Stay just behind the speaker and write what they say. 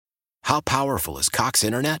How powerful is Cox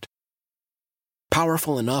Internet?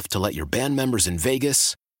 Powerful enough to let your band members in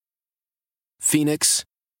Vegas, Phoenix,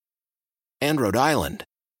 and Rhode Island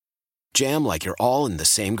jam like you're all in the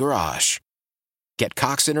same garage. Get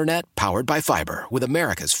Cox Internet powered by fiber with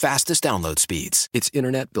America's fastest download speeds. It's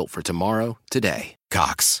internet built for tomorrow, today.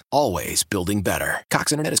 Cox, always building better.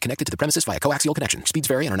 Cox Internet is connected to the premises via coaxial connection. Speeds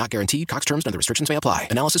vary and are not guaranteed. Cox terms and other restrictions may apply.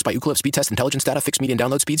 Analysis by Ookla Speed Test Intelligence Data. Fixed median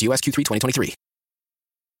download speeds. US Q3 2023.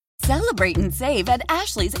 Celebrate and save at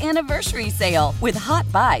Ashley's Anniversary Sale. With Hot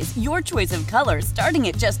Buys, your choice of colors starting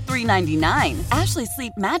at just $3.99. Ashley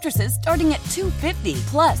Sleep mattresses starting at $2.50.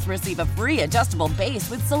 Plus, receive a free adjustable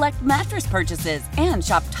base with select mattress purchases. And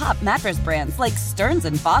shop top mattress brands like Stearns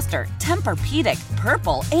 & Foster, Tempur-Pedic,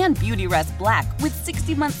 Purple, and Beautyrest Black with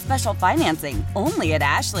 60-month special financing. Only at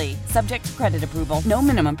Ashley. Subject to credit approval. No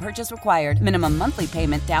minimum purchase required. Minimum monthly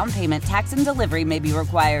payment, down payment, tax, and delivery may be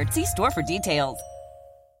required. See store for details.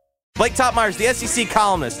 Blake Topmeyer's the SEC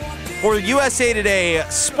columnist for USA Today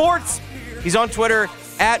Sports. He's on Twitter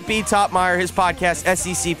at @BTopmeyer. His podcast,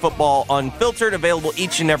 SEC Football Unfiltered, available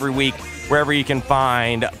each and every week wherever you can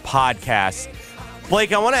find podcasts.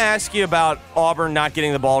 Blake, I want to ask you about Auburn not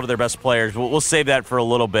getting the ball to their best players. We'll save that for a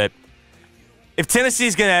little bit. If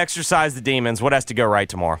Tennessee's going to exercise the demons, what has to go right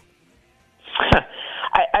tomorrow?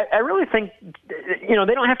 I really think, they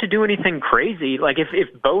don't have to do anything crazy. Like,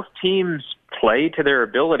 if both teams play to their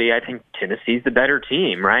ability, I think Tennessee's the better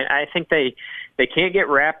team, right? I think they can't get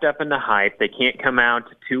wrapped up in the hype. They can't come out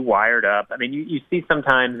too wired up. I mean, you see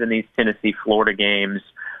sometimes in these Tennessee-Florida games,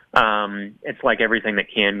 it's like everything that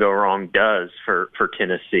can go wrong does for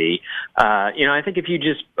Tennessee. I think if you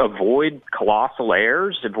just avoid colossal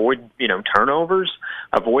errors, avoid, turnovers,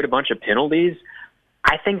 avoid a bunch of penalties,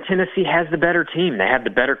 I think Tennessee has the better team. They have the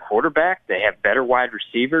better quarterback. They have better wide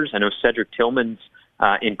receivers. I know Cedric Tillman's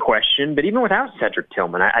in question, but even without Cedric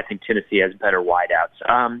Tillman, I think Tennessee has better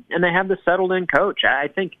wideouts. And they have the settled-in coach. I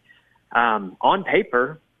think on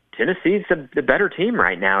paper, Tennessee's the better team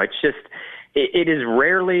right now. It's just it is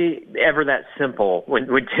rarely ever that simple when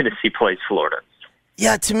Tennessee plays Florida.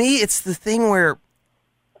 Yeah, to me, it's the thing where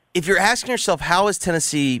if you're asking yourself, how is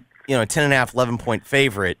Tennessee, a 10.5, 11-point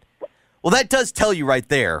favorite, well, that does tell you right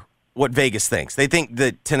there what Vegas thinks. They think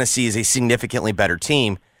that Tennessee is a significantly better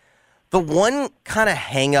team. The one kind of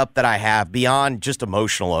hang-up that I have beyond just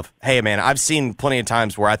emotional of, hey, man, I've seen plenty of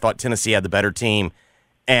times where I thought Tennessee had the better team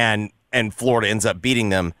and Florida ends up beating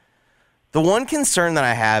them. The one concern that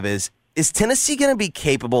I have is Tennessee going to be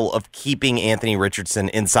capable of keeping Anthony Richardson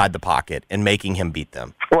inside the pocket and making him beat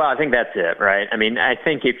them? Well, I think that's it, right? I mean, I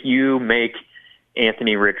think if you make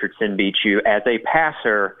Anthony Richardson beat you as a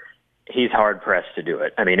passer, he's hard-pressed to do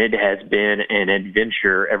it. I mean, it has been an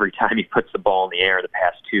adventure every time he puts the ball in the air the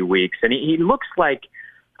past 2 weeks. And he looks like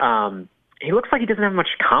he doesn't have much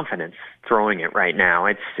confidence throwing it right now.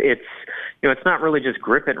 It's not really just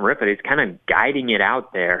grip it and rip it. He's kind of guiding it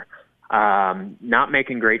out there, not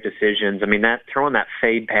making great decisions. I mean, throwing that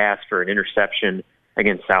fade pass for an interception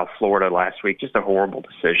against South Florida last week, just a horrible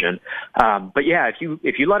decision. But yeah, if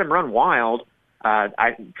you let him run wild,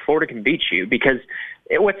 Florida can beat you because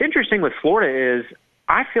what's interesting with Florida is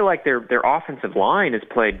I feel like their offensive line has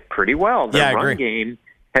played pretty well. Their run game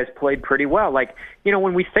has played pretty well. Like,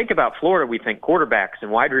 when we think about Florida, we think quarterbacks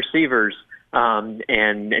and wide receivers and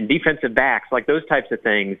defensive backs, like those types of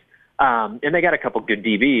things. And they got a couple good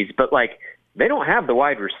DBs, but like they don't have the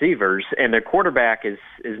wide receivers, and their quarterback is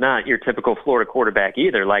not your typical Florida quarterback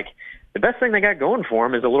either. Like, the best thing they got going for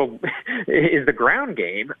them is is the ground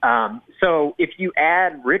game. So if you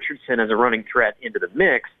add Richardson as a running threat into the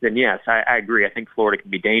mix, then yes, I agree. I think Florida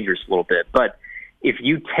can be dangerous a little bit. But if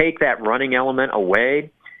you take that running element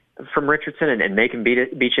away from Richardson and make him beat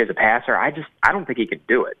you as a passer, I don't think he can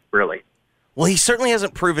do it, really. Well, he certainly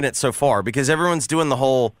hasn't proven it so far because everyone's doing the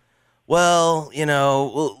whole, that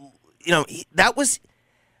was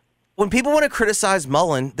when people want to criticize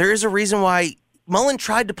Mullen, there is a reason why Mullen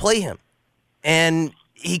tried to play him, and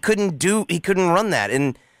he couldn't run that.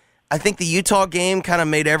 And I think the Utah game kind of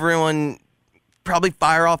made everyone probably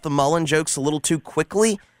fire off the Mullen jokes a little too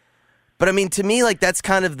quickly. But, I mean, to me, like, that's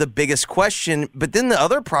kind of the biggest question. But then the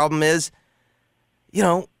other problem is,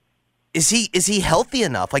 is he healthy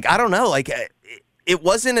enough? Like, I don't know. Like, it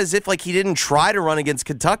wasn't as if, like, he didn't try to run against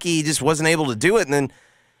Kentucky. He just wasn't able to do it. And then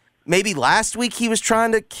maybe last week he was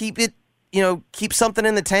trying to keep something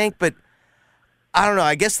in the tank, but I don't know.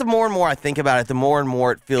 I guess the more and more I think about it, the more and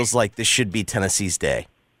more it feels like this should be Tennessee's day.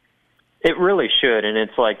 It really should, and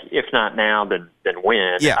it's like, if not now, then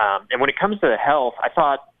when. Yeah. And when it comes to the health, I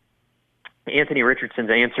thought Anthony Richardson's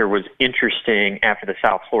answer was interesting after the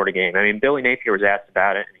South Florida game. I mean, Billy Napier was asked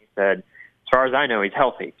about it, and he said, as far as I know, he's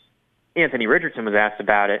healthy. Anthony Richardson was asked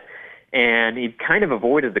about it, and he kind of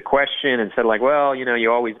avoided the question and said, like, well,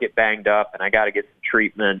 you always get banged up, and I got to get some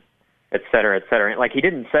treatment, et cetera, et cetera. Like, he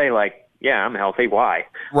didn't say, like, yeah, I'm healthy. Why?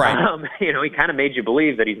 Right. He kind of made you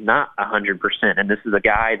believe that he's not 100%, and this is a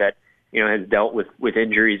guy that, has dealt with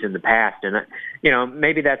injuries in the past. And,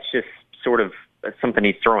 maybe that's just sort of something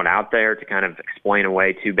he's throwing out there to kind of explain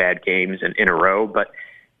away 2 bad games in a row. But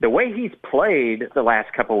the way he's played the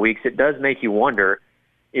last couple of weeks, it does make you wonder,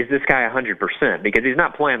 is this guy 100%? Because he's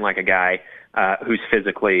not playing like a guy who's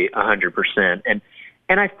physically 100%.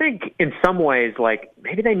 And I think in some ways, like,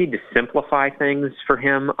 maybe they need to simplify things for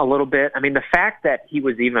him a little bit. I mean, the fact that he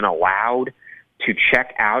was even allowed to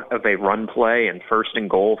check out of a run play and 1st and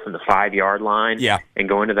goal from the 5-yard line and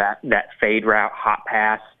go into that fade route, hot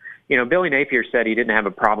pass. Billy Napier said he didn't have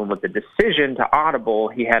a problem with the decision to audible.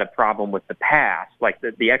 He had a problem with the pass, like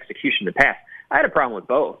the execution of the pass. I had a problem with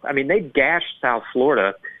both. I mean, they gashed South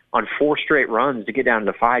Florida on 4 straight runs to get down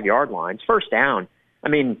to the 5-yard line. It's 1st down. I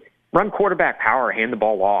mean, run quarterback power, hand the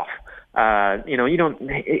ball off. You don't.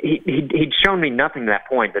 He'd shown me nothing to that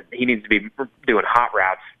point that he needs to be doing hot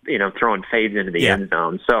routes, throwing fades into the end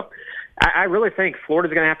zone. So I really think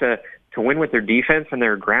Florida's going to have to win with their defense and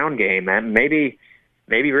their ground game. And maybe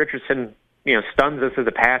Richardson, stuns us as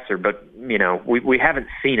a passer, but, we haven't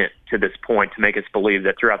seen it to this point to make us believe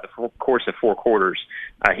that throughout the course of 4 quarters,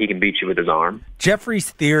 he can beat you with his arm. Jeffrey's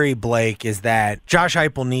theory, Blake, is that Josh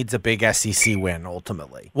Heupel needs a big SEC win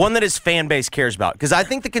ultimately. One that his fan base cares about. Because I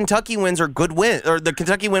think the Kentucky wins are good win, or the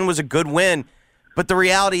Kentucky win was a good win, but the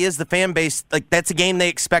reality is the fan base, like, that's a game they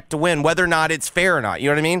expect to win, whether or not it's fair or not. You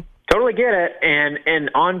know what I mean? Totally get it. And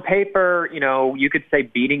on paper, you could say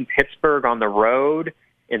beating Pittsburgh on the road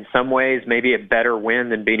in some ways maybe a better win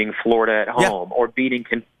than beating Florida at home, or beating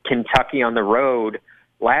Kentucky on the road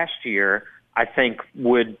last year. I think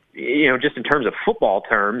would, just in terms of football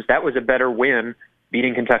terms, that was a better win,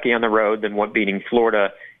 beating Kentucky on the road, than what beating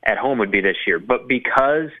Florida at home would be this year. But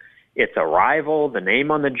because it's a rival, the name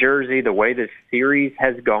on the jersey, the way this series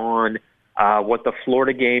has gone, what the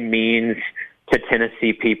Florida game means to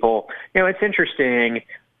Tennessee people, it's interesting.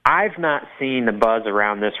 I've not seen the buzz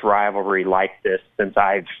around this rivalry like this since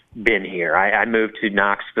I've been here. I moved to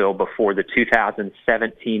Knoxville before the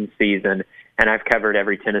 2017 season, and I've covered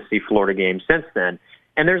every Tennessee-Florida game since then.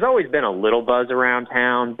 And there's always been a little buzz around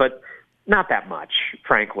town, but not that much,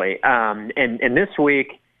 frankly. And this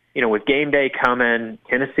week, with game day coming,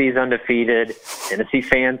 Tennessee's undefeated. Tennessee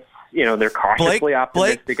fans, they're cautiously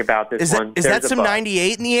optimistic about this one. Is that some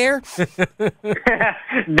 98 in the air?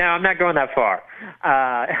 No, I'm not going that far.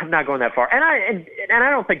 And I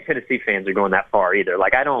don't think Tennessee fans are going that far either.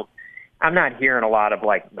 Like, I'm not hearing a lot of,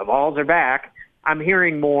 like, the Vols are back. I'm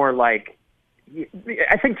hearing more like,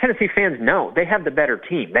 I think Tennessee fans know they have the better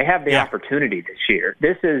team. They have the opportunity this year.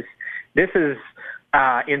 This is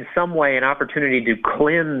in some way an opportunity to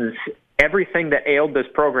cleanse everything that ailed this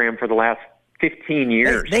program for the last 15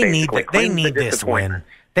 years. They need this win.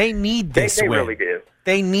 They need this win. They really do.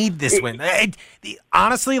 They need this win.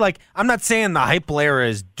 Honestly, like, I'm not saying the Heupel era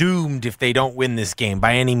is doomed if they don't win this game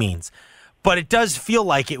by any means. But it does feel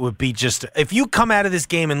like it would be just, if you come out of this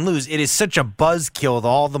game and lose, it is such a buzzkill with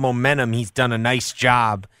all the momentum he's done a nice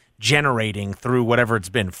job generating through whatever it's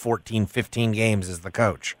been, 14, 15 games as the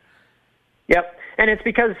coach. Yep. And it's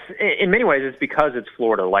because, in many ways, it's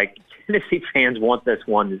Florida. Like, Tennessee fans want this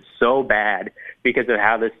one so bad because of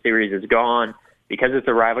how this series has gone, because it's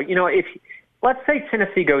a rival. If let's say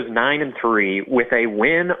Tennessee goes 9-3 with a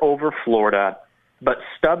win over Florida, but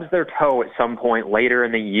stubs their toe at some point later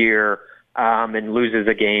in the year and loses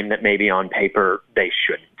a game that maybe on paper they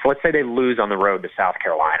shouldn't. So let's say they lose on the road to South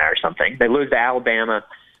Carolina or something. They lose to Alabama,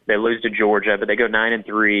 they lose to Georgia, but they go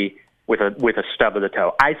 9-3 with a stub of the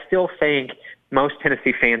toe. I still think most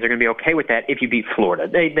Tennessee fans are going to be okay with that if you beat Florida.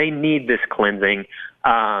 They need this cleansing.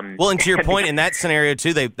 Well, and to your point, in that scenario,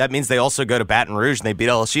 too, that means they also go to Baton Rouge and they beat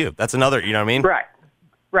LSU. That's another, you know what I mean?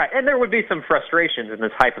 Right. And there would be some frustrations in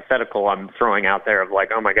this hypothetical I'm throwing out there of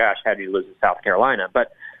like, oh, my gosh, how do you lose to South Carolina?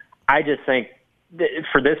 But I just think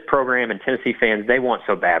for this program and Tennessee fans, they want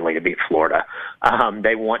so badly to beat Florida.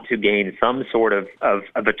 They want to gain some sort of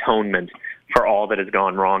atonement for all that has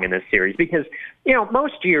gone wrong in this series. Because,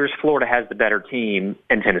 most years Florida has the better team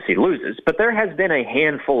and Tennessee loses. But there has been a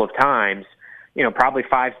handful of times, probably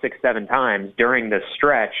 5, 6, 7 times during this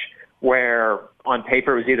stretch where on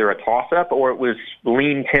paper it was either a toss-up or it was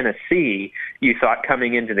lean Tennessee, you thought,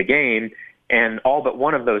 coming into the game. And all but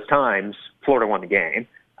one of those times, Florida won the game.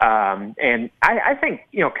 And I think,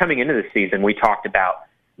 coming into the season, we talked about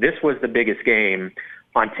this was the biggest game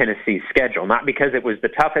on Tennessee's schedule, not because it was the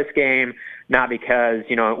toughest game, not because,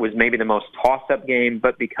 it was maybe the most toss-up game,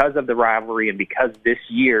 but because of the rivalry and because this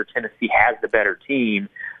year Tennessee has the better team,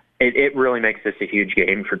 it really makes this a huge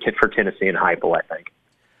game for Tennessee and Heupel, I think.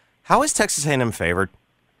 How is Texas A&M favored?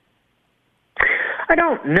 I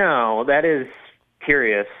don't know. That is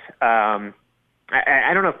curious. I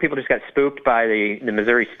don't know if people just got spooked by the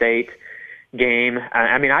Missouri State game.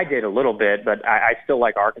 I mean, I did a little bit, but I still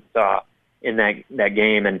like Arkansas in that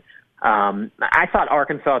game. And I thought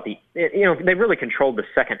Arkansas, they really controlled the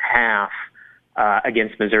second half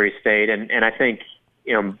against Missouri State. And I think,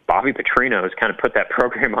 Bobby Petrino has kind of put that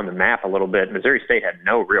program on the map a little bit. Missouri State had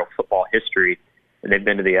no real football history, and they've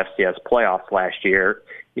been to the FCS playoffs last year.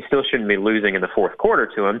 You still shouldn't be losing in the fourth quarter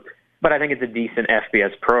to them, but I think it's a decent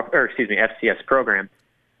FCS program.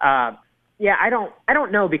 I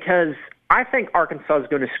don't know, because I think Arkansas is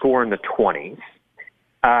going to score in the 20s.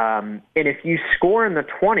 And if you score in the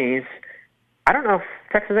 20s, I don't know if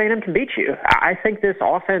Texas A&M can beat you. I think this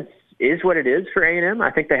offense is what it is for A&M. I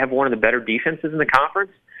think they have one of the better defenses in the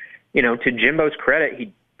conference. To Jimbo's credit,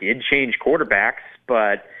 he did change quarterbacks,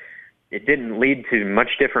 but it didn't lead to much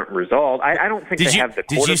different result. I don't think they have the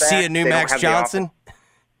quarterback. Did you see a new Max Johnson?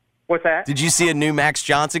 What's that? Did you see a new Max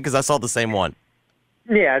Johnson? Because I saw the same one.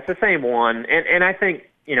 Yeah, it's the same one. And I think,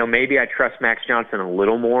 maybe I trust Max Johnson a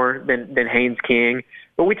little more than Haynes King.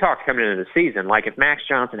 But we talked coming into the season, like if Max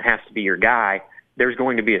Johnson has to be your guy, there's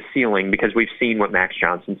going to be a ceiling, because we've seen what Max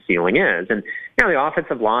Johnson's ceiling is. And, the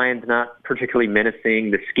offensive line's not particularly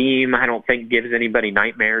menacing. The scheme, I don't think, gives anybody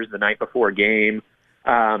nightmares the night before a game.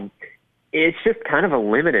 It's just kind of a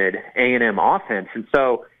limited A&M offense. And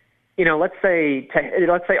so, let's say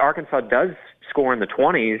Arkansas does score in the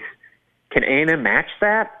 20s. Can A&M match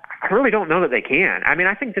that? I really don't know that they can. I mean,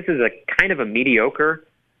 I think this is a kind of a mediocre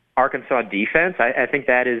Arkansas defense. I think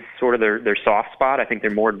that is sort of their soft spot. I think they're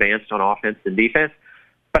more advanced on offense than defense.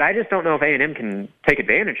 But I just don't know if A&M can take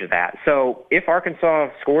advantage of that. So if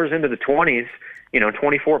Arkansas scores into the 20s,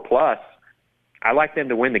 24+, I like them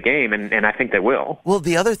to win the game, and I think they will. Well,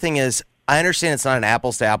 the other thing is, I understand it's not an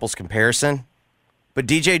apples-to-apples comparison, but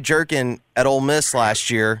DJ Jerkin at Ole Miss last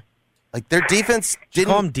year, like their defense didn't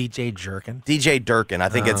call him DJ Jerkin. DJ Durkin. I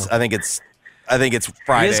think it's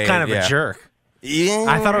Friday. He is kind of a jerk. Yeah,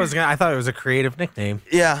 I thought it was a creative nickname.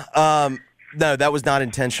 Yeah. No, that was not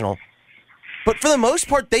intentional. But for the most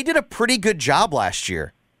part, they did a pretty good job last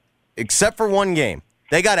year, except for one game.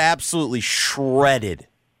 They got absolutely shredded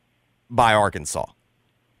by Arkansas,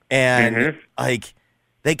 and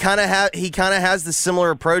he kind of has the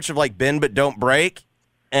similar approach of like bend but don't break,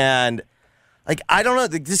 and I don't know.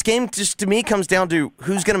 This game just to me comes down to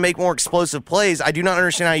who's going to make more explosive plays. I do not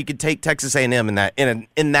understand how you could take Texas A&M in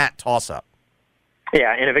that toss up.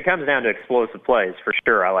 Yeah, and if it comes down to explosive plays, for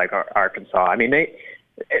sure, I like Arkansas. I mean,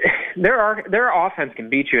 their offense can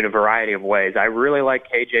beat you in a variety of ways. I really like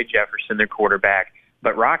KJ Jefferson, their quarterback,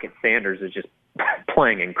 but Rocket Sanders is just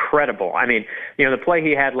playing incredible. I mean, the play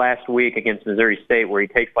he had last week against Missouri State where he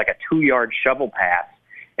takes like a 2-yard shovel pass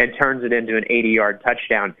and turns it into an 80-yard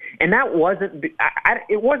touchdown. And that wasn't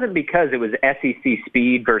it wasn't because it was SEC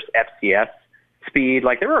speed versus FCS speed.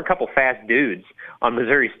 Like, there were a couple fast dudes on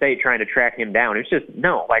Missouri State trying to track him down. It's just,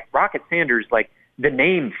 Rocket Sanders, the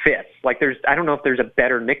name fits. I don't know if there's a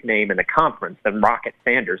better nickname in the conference than Rocket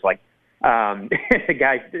Sanders. The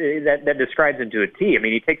guy that describes him to a T. I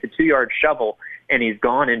mean, he takes a 2-yard shovel and he's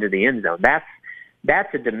gone into the end zone.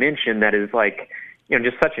 That's a dimension that is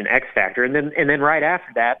just such an X factor. And then right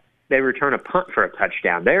after that, they return a punt for a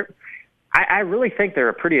touchdown. I really think they're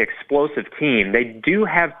a pretty explosive team. They do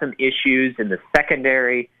have some issues in the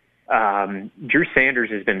secondary. Drew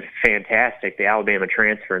Sanders has been fantastic, the Alabama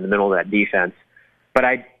transfer in the middle of that defense. But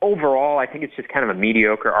overall, I think it's just kind of a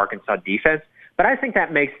mediocre Arkansas defense. But I think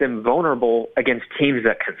that makes them vulnerable against teams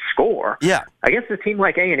that can score. Yeah. Against a team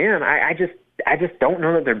like A&M, I just don't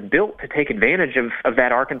know that they're built to take advantage of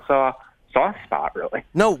that Arkansas soft spot, really.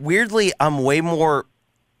 No, weirdly, I'm way more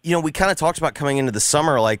we kind of talked about coming into the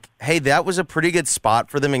summer, hey, that was a pretty good spot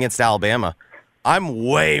for them against Alabama. I'm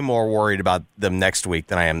way more worried about them next week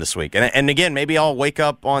than I am this week. And again, maybe I'll wake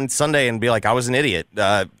up on Sunday and be like, I was an idiot.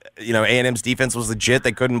 A&M's defense was legit.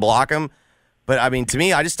 They couldn't block them. But, I mean, to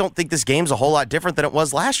me, I just don't think this game's a whole lot different than it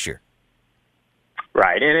was last year.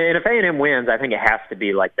 Right. And if A&M wins, I think it has to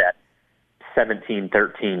be like that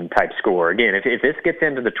 17-13 type score. Again, if this gets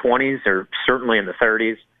into the 20s or certainly in the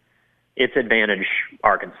 30s, it's advantage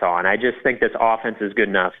Arkansas. And I just think this offense is good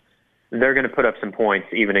enough. They're going to put up some points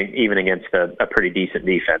even against a pretty decent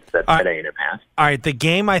defense that A&M has. All right, the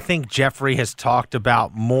game I think Jeffrey has talked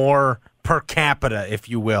about more per capita, if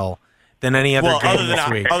you will, than any other game this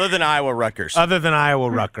week. Other than Iowa Rutgers. Other than Iowa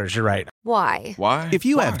Rutgers, you're right. Why? If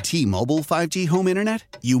you have T-Mobile 5G home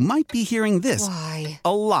internet, you might be hearing this Why?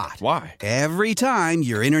 a lot. Why? Every time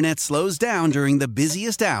your internet slows down during the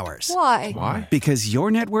busiest hours. Why? Because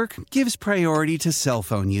your network gives priority to cell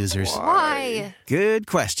phone users. Why? Good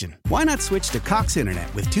question. Why not switch to Cox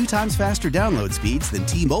Internet with 2 times faster download speeds than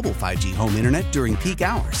T-Mobile 5G home internet during peak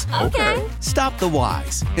hours? Okay. Stop the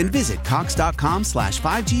whys and visit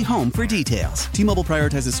cox.com/5G home for details. T-Mobile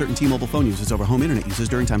prioritizes certain T-Mobile phone users over home internet users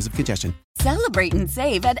during times of congestion. Celebrate and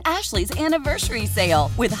save at Ashley's Anniversary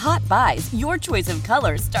Sale. With Hot Buys, your choice of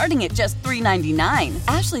colors starting at just $3.99.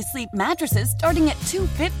 Ashley Sleep mattresses starting at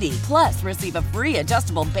 $2.50. Plus, receive a free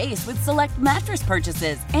adjustable base with select mattress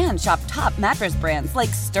purchases. And shop top mattress brands like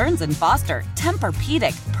Stearns & Foster,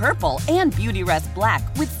 Tempur-Pedic, Purple, and Beautyrest Black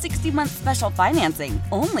with 60-month special financing.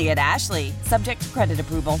 Only at Ashley. Subject to credit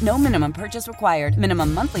approval. No minimum purchase required.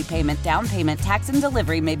 Minimum monthly payment, down payment, tax, and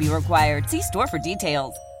delivery may be required. See store for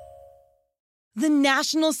details. The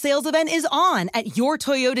national sales event is on at your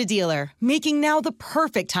Toyota dealer, making now the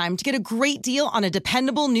perfect time to get a great deal on a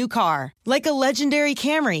dependable new car. Like a legendary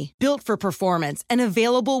Camry, built for performance and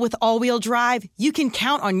available with all-wheel drive, you can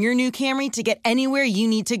count on your new Camry to get anywhere you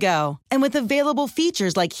need to go. And with available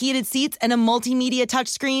features like heated seats and a multimedia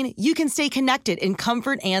touchscreen, you can stay connected in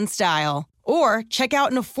comfort and style. Or check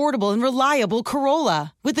out an affordable and reliable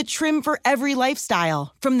Corolla with a trim for every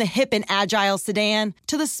lifestyle. From the hip and agile sedan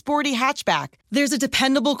to the sporty hatchback, there's a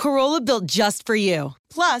dependable Corolla built just for you.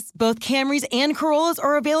 Plus, both Camrys and Corollas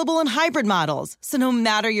are available in hybrid models, so no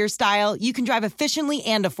matter your style, you can drive efficiently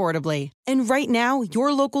and affordably. And right now,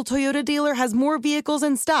 your local Toyota dealer has more vehicles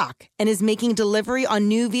in stock and is making delivery on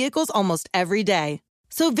new vehicles almost every day.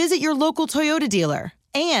 So visit your local Toyota dealer.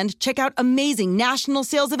 And check out amazing national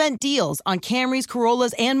sales event deals on Camrys,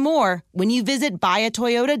 Corollas, and more when you visit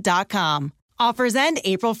buyatoyota.com. Offers end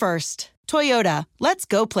April 1st. Toyota, let's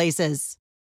go places.